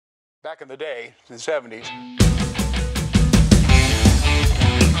Back in the day, in the 70s.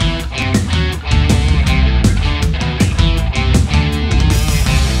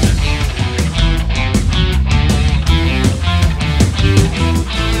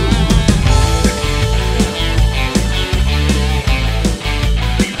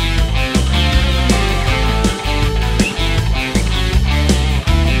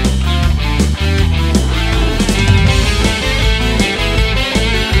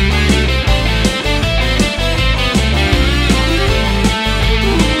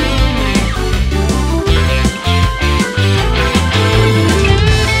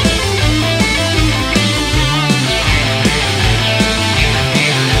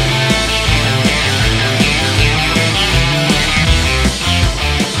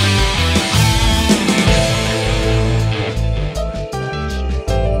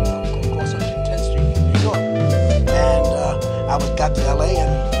 Got to LA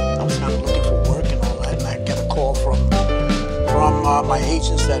and I was kind of looking for work and all that, and I get a call from my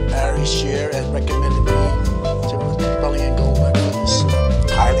agents that Barry Shear had recommended me to Belly and Goldberg for this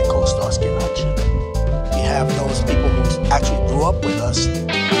Highland Co-Star skin auction. You have those people who actually grew up with us.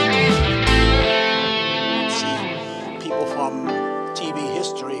 See people from TV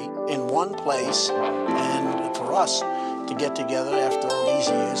history in one place, and for us to get together after all these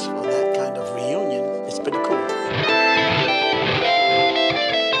years for that kind of reunion, it's pretty cool.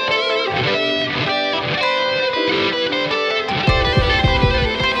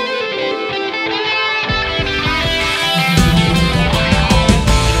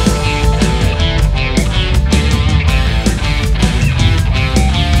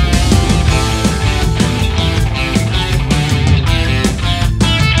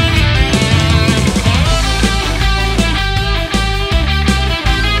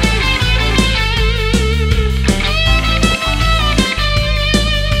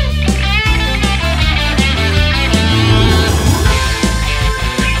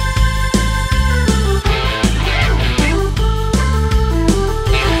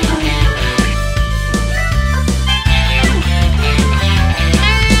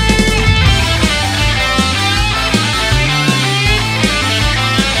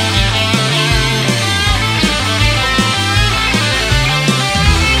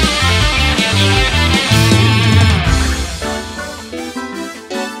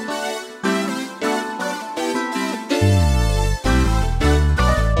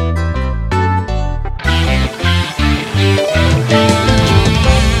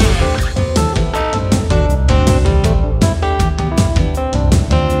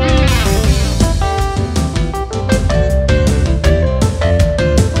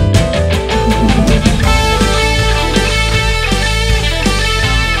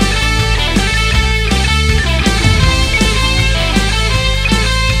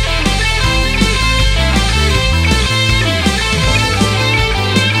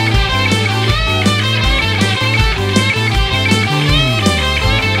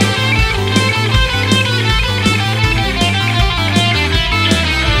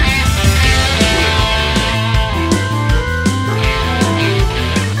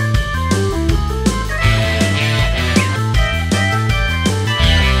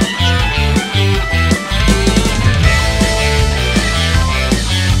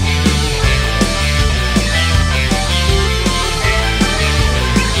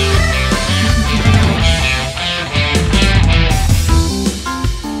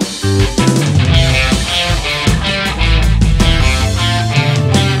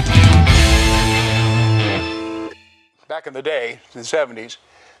 Back in the day, in the 70s,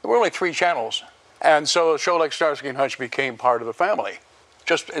 there were only 3 channels. And so a show like Starsky and Hutch became part of the family,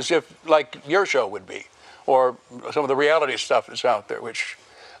 just as if like your show would be, or some of the reality stuff that's out there, which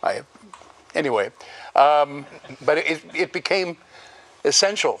anyway. But it became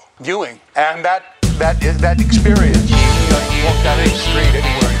essential viewing. And that experience, you walk down any street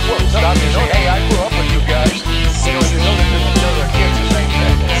anywhere in the world,